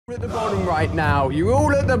At the bottom right now. You're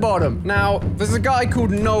all at the bottom. Now, there's a guy called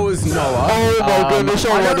NoahsNoah. Oh my goodness,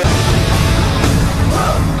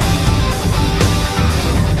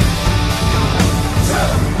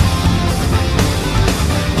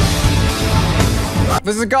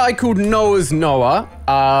 There's a guy called NoahsNoah.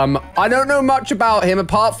 I don't know much about him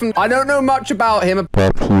apart from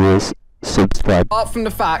subscribe. Apart from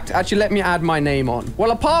the fact, actually, let me add my name on.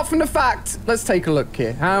 Well, apart from the fact, let's take a look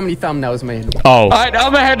here. How many thumbnails made? Oh. All right,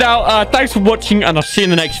 I'm gonna head out. Thanks for watching, and I'll see you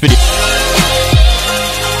in the next video.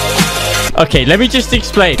 Okay, let me just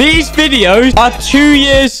explain. These videos are 2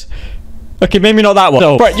 years. Okay, maybe not that one.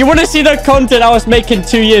 So, right, you want to see the content I was making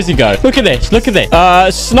 2 years ago? Look at this. Look at this.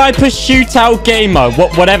 Sniper shootout game mode.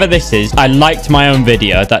 Whatever this is. I liked my own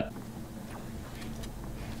video.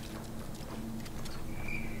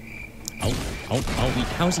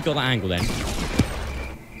 How's he got that angle then?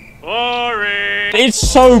 Boring. It's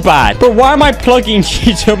so bad. But why am I plugging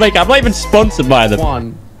YouTube Maker? I'm not even sponsored by them.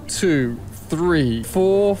 1, 2, 3,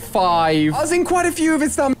 4, 5. I was in quite a few of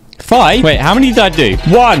his thumbnails. 5? Wait, how many did I do?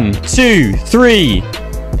 1, 2, 3,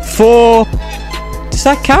 4. Does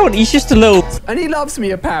that count? He's just a little... And he loves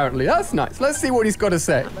me, apparently. That's nice. Let's see what he's got to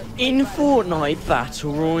say. In Fortnite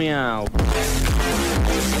Battle Royale.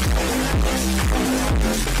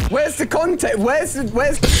 Where's the content? Where's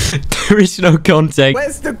There is no content.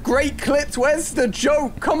 Where's the great clips? Where's the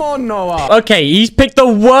joke? Come on, Noah. Okay, he's picked the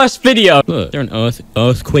worst video. Look, there's an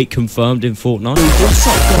earthquake confirmed in Fortnite. What's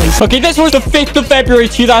up, guys? Okay, this was the 5th of February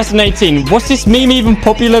 2018. Was this meme even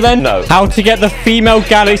popular then? No. How to get the female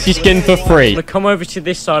galaxy skin for free. Come over to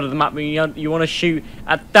this side of the map. You want to shoot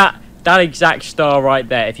at that exact star right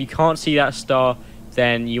there. If you can't see that star,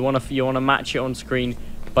 then you want to match it on screen.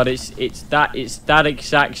 But it's that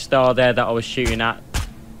exact star there that I was shooting at.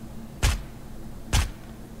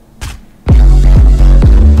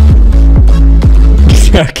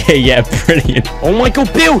 Okay, yeah, brilliant. Oh my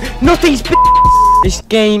god, Bill! Nothing's This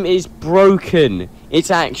game is broken.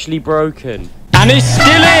 It's actually broken. And it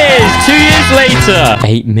still is! 2 years later.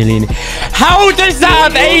 8 million. How does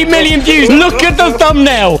that have 8 million views? Look at the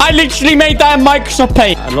thumbnail. I literally made that in Microsoft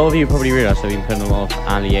Paint. A lot of you probably realize I've been putting a lot of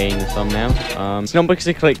Ali in the thumbnail. It's not because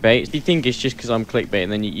of clickbait. You think it's just because I'm clickbait,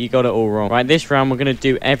 and then you got it all wrong. Right, this round we're going to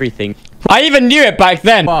do everything. I even knew it back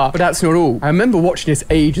then. But that's not all. I remember watching this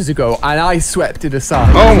ages ago, and I swept it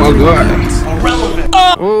aside. Oh my god. Irrelevant.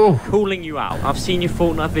 Oh. Calling you out. I've seen your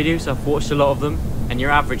Fortnite videos. I've watched a lot of them. And you're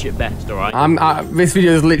average at best, alright? This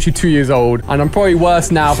video is literally 2 years old, and I'm probably worse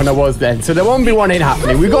now than I was then, so there won't be one in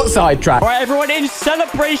happening. We got sidetracked. Alright, everyone, in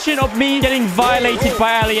celebration of me getting violated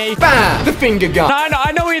by Ali. Bam! The finger gun.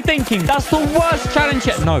 I know what you're thinking. That's the worst challenge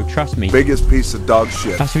yet. No, trust me. Biggest piece of dog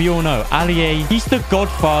shit. As we all know, Ali, he's the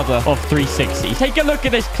godfather of 360. Take a look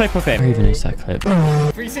at this clip of him. Where even is that clip?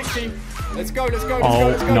 360. Let's go, let's go,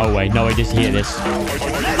 let's go. No way. No way, just hear this.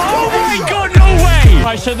 Oh my god, no way!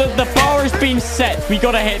 Right, so the bar has been set. We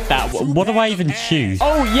gotta hit that. What do I even choose?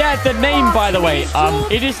 Oh, yeah, the name, by the way.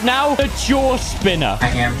 It is now the Jaw Spinner. I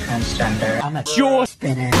am transgender. I'm a Jaw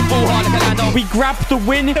spinner. We grab the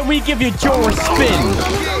win, and we give your jaw a spin.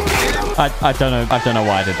 I don't know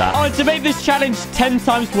why I did that. Oh, and to make this challenge 10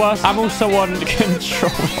 times worse, I'm also on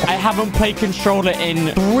controller. I haven't played controller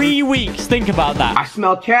in 3 weeks. Think about that. I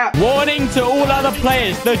smell cat. Warning to all other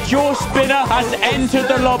players. The Jaw Spinner has entered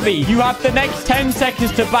the lobby. You have the next 10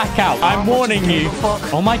 seconds to back out. I'm warning you.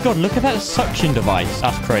 Oh my god, look at that suction device.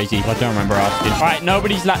 That's crazy. I don't remember asking. All right,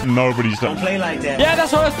 nobody's landing. Don't play like that. Yeah,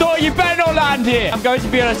 that's what I thought. You better not land here. I'm going to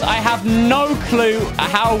be honest. I have no clue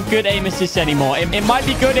how good aim assist anymore. It might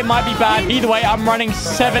be good. It might be bad. Either way, I'm running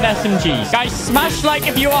 7 SMGs. Guys, smash like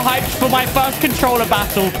if you are hyped for my first controller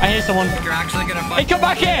battle. I hear someone. You're actually gonna fight. Hey, come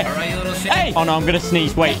back here. All right, you little shit. Hey. Oh, no, I'm going to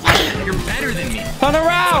sneeze. Wait. You're better than me. Turn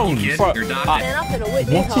around. Kid, Bro, you're done.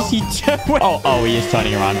 what is he doing? Oh, he is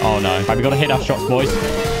turning around. Oh, no. Right, we got to hit our shots, boys.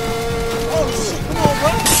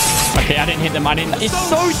 Okay, I didn't hit them. It's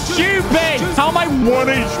so stupid. How am I 1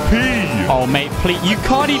 HP? Oh, mate, please. You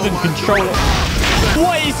can't even control it.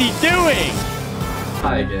 What is he doing?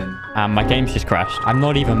 Hi again. My game's just crashed. I'm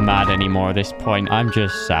not even mad anymore at this point. I'm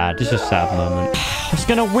just sad. It's a sad moment. I was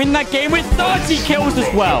going to win that game with 30 kills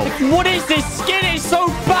as well. What is this skin? It's so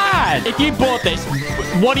bad. If you bought this,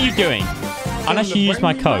 what are you doing? Unless you use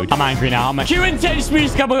my code. I'm angry now. I'm Q intense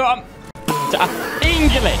music. English.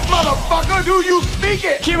 Motherfucker, do you speak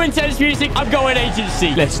it? Q intense music. I'm going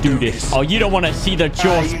agency. Let's do this. Oh, you don't want to see the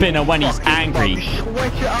Jaw Spinner when he's angry.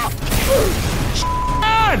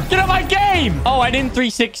 Get out of my game! Oh, I didn't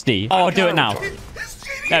 360. Oh, I'll do it now.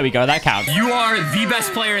 There we go. That counts. You are the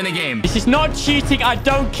best player in the game. This is not cheating. I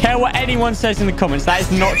don't care what anyone says in the comments. That is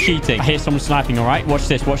not cheating. I hear someone sniping, all right? Watch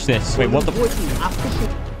this. Watch this. Wait, what the...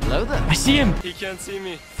 Hello there. I see him. He can't see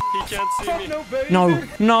me. He can't see me. No,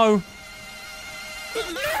 no.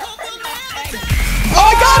 Oh,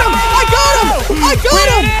 I got him! I got him! I got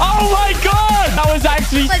him! Oh my god! That was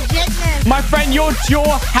actually... Legitness. My friend, your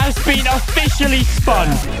jaw has been officially spun.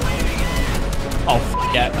 Oh,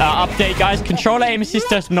 yeah. Update, guys. Controller aim assist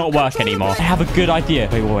does not work anymore. I have a good idea.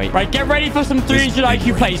 Wait, wait, wait. Right, get ready for some 300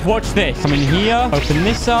 IQ plays. Watch this. Come in here. Open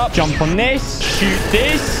this up. Jump on this. Shoot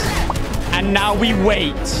this. And now we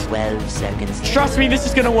wait. 12 seconds. Trust me, this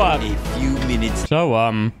is going to work. A few minutes.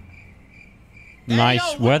 So,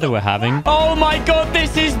 nice weather we're having. Oh my god,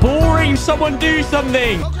 this is boring. Someone do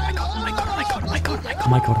something. Oh my god, oh my god, oh my god, oh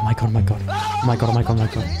my god, oh my god, oh my god, oh my god, oh my god, oh my god, oh my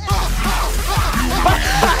god.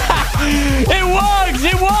 It works!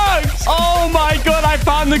 It works! Oh my god, I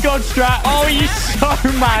found the god strat. Oh, he's so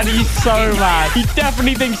mad. He's so mad. He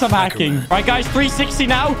definitely thinks I'm hacking. All right, guys, 360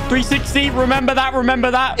 now. 360. Remember that. Remember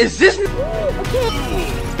that. Is this?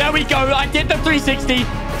 There we go. I did the 360.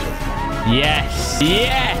 Yes.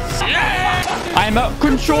 Yes. I'm a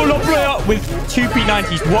controller player with 2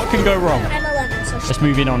 P90s. What can go wrong? I'm 11, so Let's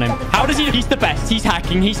move in on him. How does he? He's the best. He's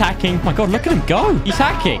hacking. He's hacking. Oh my god, look at him go. He's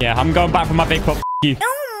hacking. Yeah, I'm going back for my big pop. You. no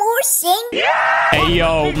more sing. Hey,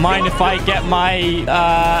 yo, mind if I get my,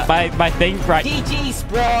 my thing right? GG's,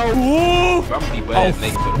 bro. Ooh. Oh,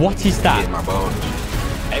 what is that?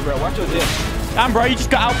 Hey, bro, watch your dip. Damn, bro, you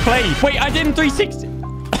just got outplayed. Wait, I did him 360.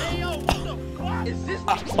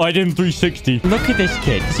 Oh, I did him 360. Look at this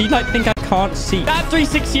kid. Does he, like, think I can't see? That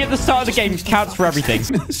 360 at the start of the game counts for everything.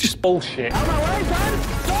 It's just bullshit.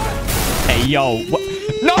 Hey, yo. What?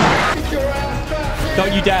 No!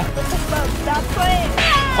 Don't you dare.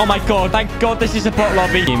 Oh my god, thank god this is a bot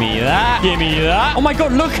lobby. Give me that. Give me that. Oh my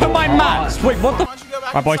god, look at my mats. Wait, what the?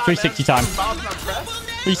 My boys, 360 time.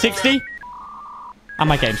 360. And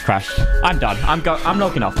my game's crashed. I'm done. I'm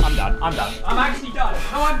logging off. I'm done. I'm done. I'm actually done.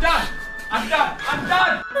 No, I'm done. I'm done. I'm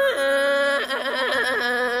done.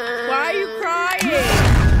 Why are you crying?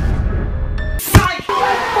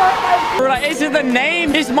 Like, is it the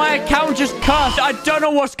name? Is my account just cursed? I don't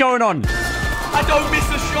know what's going on. I don't miss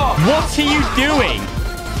a shot. What are you doing?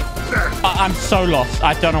 I'm so lost.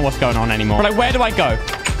 I don't know what's going on anymore. Like, where do I go?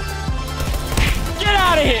 Get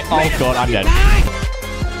out of here. Oh, God, I'm dead.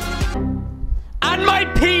 And my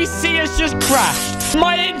PC has just crashed.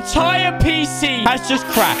 My entire PC has just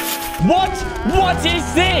crashed. What? What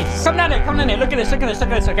is this? Come down here. Come down here. Look at this. Look at this. Look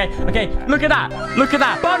at this. Okay. Okay. Look at that. Look at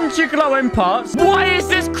that. Bunch of glowing parts. Why is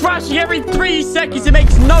this crashing every 3 seconds? It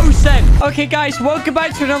makes no sense. Okay, guys. Welcome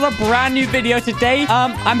back to another brand new video today.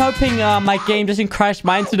 I'm hoping my game doesn't crash.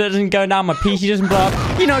 My internet doesn't go down. My PC doesn't blow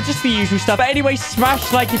up. You know, just the usual stuff. But anyway,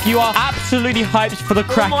 smash like if you are absolutely hyped for the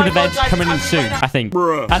Kraken event coming in soon. I think.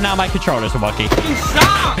 And now my controllers are working.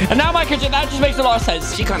 And now my controller. That just makes a lot of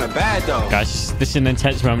sense. She kind of bad, though. Guys, this is an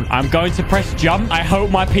intense moment. I'm going to press jump. I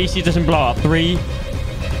hope my PC doesn't blow up. 3,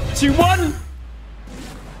 2, 1.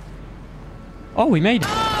 Oh, we made it.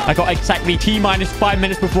 I got exactly T-minus 5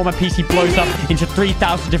 minutes before my PC blows up into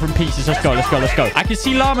 3,000 different pieces. Let's go. Let's go. Let's go. I can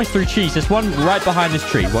see llamas through cheese. There's one right behind this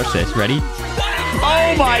tree. Watch this. Ready?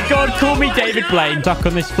 Oh my god. Call me David Blaine. Duck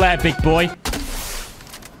on this flare, big boy.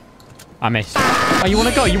 I missed. Oh, you want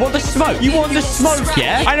to go? You want the smoke? You want the smoke,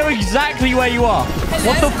 yeah? I know exactly where you are.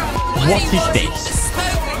 What the... What is this?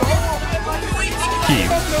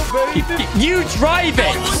 You drive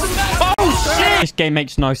it! Oh, shit! This game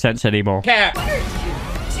makes no sense anymore.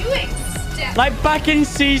 Like, back in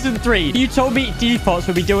Season 3, you told me defaults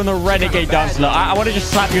would be doing the renegade dance. Look, I want to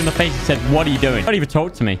just slap you in the face and said, what are you doing? Don't even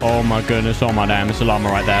talk to me. Oh, my goodness. Oh, my damn. It's a llama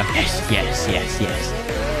right there. Yes, yes, yes, yes.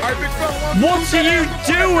 What are you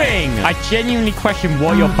doing? I genuinely question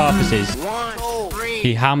what your purpose is.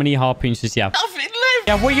 Okay, how many harpoons does he have?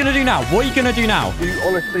 Yeah, what are you going to do now? What are you going to do now? Do you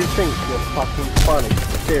honestly think you're fucking funny?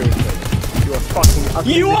 Seriously. You are fucking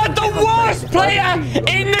ugly. You are the worst player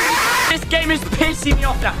in the... This game is pissing me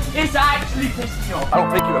off now. It's actually pissing me off. I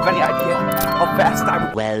don't think you have any idea how fast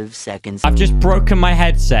I'm... 12 seconds. I've just broken my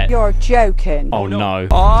headset. You're joking. Oh, no.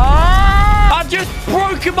 Oh! I've just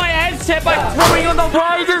broken my headset by throwing on the...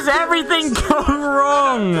 Why does everything go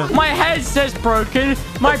wrong? My headset's broken.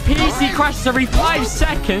 My PC crashes every 5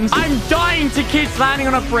 seconds. I'm dying to kids landing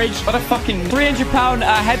on a bridge. What a fucking 300-pound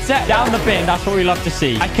headset down the bin. That's what we love to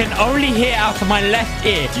see. I can only hear out of my left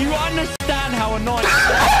ear. Do you understand how annoying...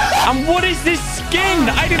 And what is this skin?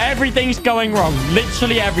 Everything's going wrong.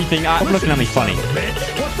 Literally everything. Stop looking at me funny.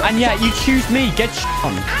 And yeah, you choose me. Get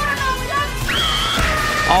on.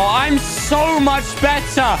 Oh, I'm so much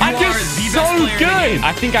better. I'm just so good.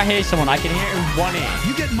 I think I hear someone. I can hear it in one ear.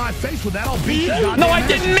 You get in my face with that, I'll beat you. No, I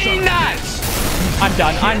didn't mean that. I'm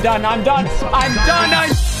done. I'm done. I'm done. I'm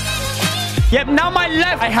done. Yep, now my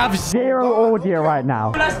left. I have zero audio right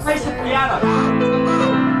now. Let's play some piano.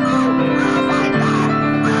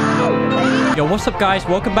 Yo, what's up, guys?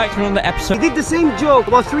 Welcome back to another episode. He did the same joke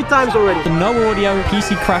about 3 times already. The no audio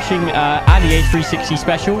PC crashing Ali A360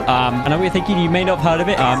 special. I know what you're thinking. You may not have heard of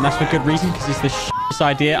it. That's for good reason, because it's the shittiest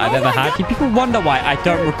idea I've ever had. People wonder why I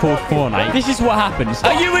don't record Fortnite. This is what happens.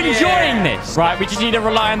 Are you enjoying this? Right, we just need to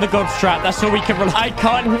rely on the God strat. That's all we can rely. I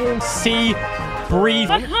can't hear, see,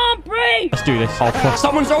 breathe. I can't breathe. Let's do this. Oh, fuck.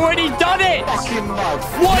 Someone's already done it.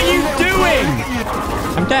 What are you doing?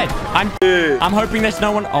 I'm dead. I'm hoping there's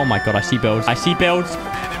no one. Oh my god, I see builds. I see builds.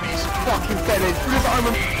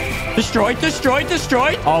 Destroyed, destroyed,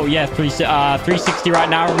 destroyed. Oh yeah, 360 right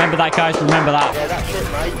now. Remember that, guys. Remember that. Yeah, that's it,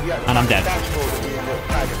 mate. You And I'm dead.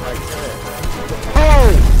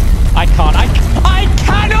 Oh! I can't. I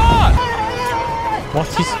cannot. What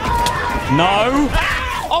is? No.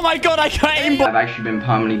 Oh my god, I can't aim. I've actually been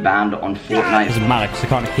permanently banned on Fortnite. It doesn't matter because I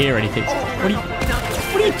can't hear anything.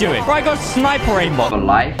 What are you doing? Bro, I got sniper aimbot. For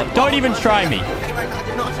life. Don't even try me.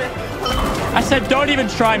 I said don't even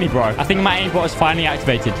try me, bro. I think my aimbot is finally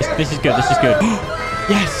activated. This is good. This is good.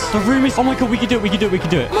 Yes, the room is... Oh my god, we can do it. We can do it. We can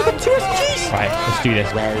do it. Look at 2 SGs. Right, let's do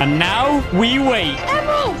this. And now we wait.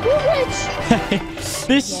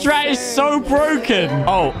 This strat is so broken.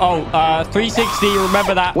 360.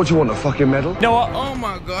 Remember that. What, you want, a fucking medal? You know what? Oh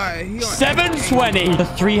my god. 720. The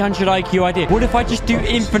 300 IQ idea. What if I just do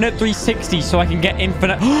infinite 360 so I can get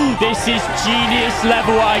infinite? This is genius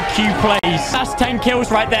level IQ plays. That's 10 kills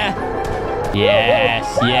right there.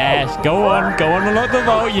 Yes, yes. Go on, unlock the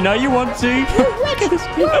vault. You know you want to.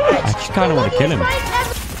 I just kind of want to kill him.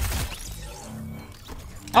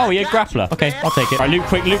 Oh, yeah, grappler. Okay, I'll take it. All right, loot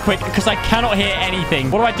quick, because I cannot hear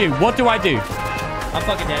anything. What do I do? What do I do? I'm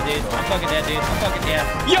fucking dead, dude. I'm fucking dead, dude. I'm fucking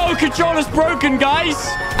dead. Yo, controller's broken, guys.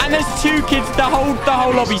 And there's 2 kids. The whole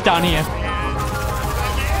lobby's down here.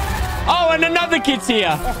 Oh, and another kid's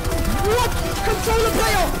here. What? Controller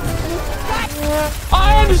player.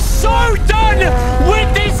 I am so done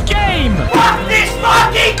with this game. Fuck this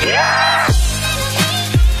fucking game.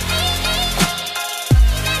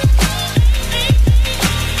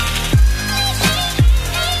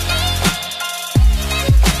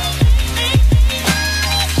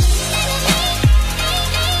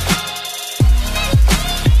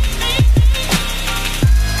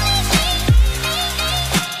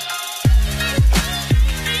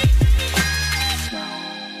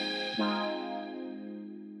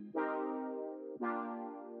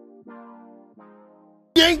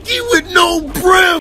 Yankee with no brim.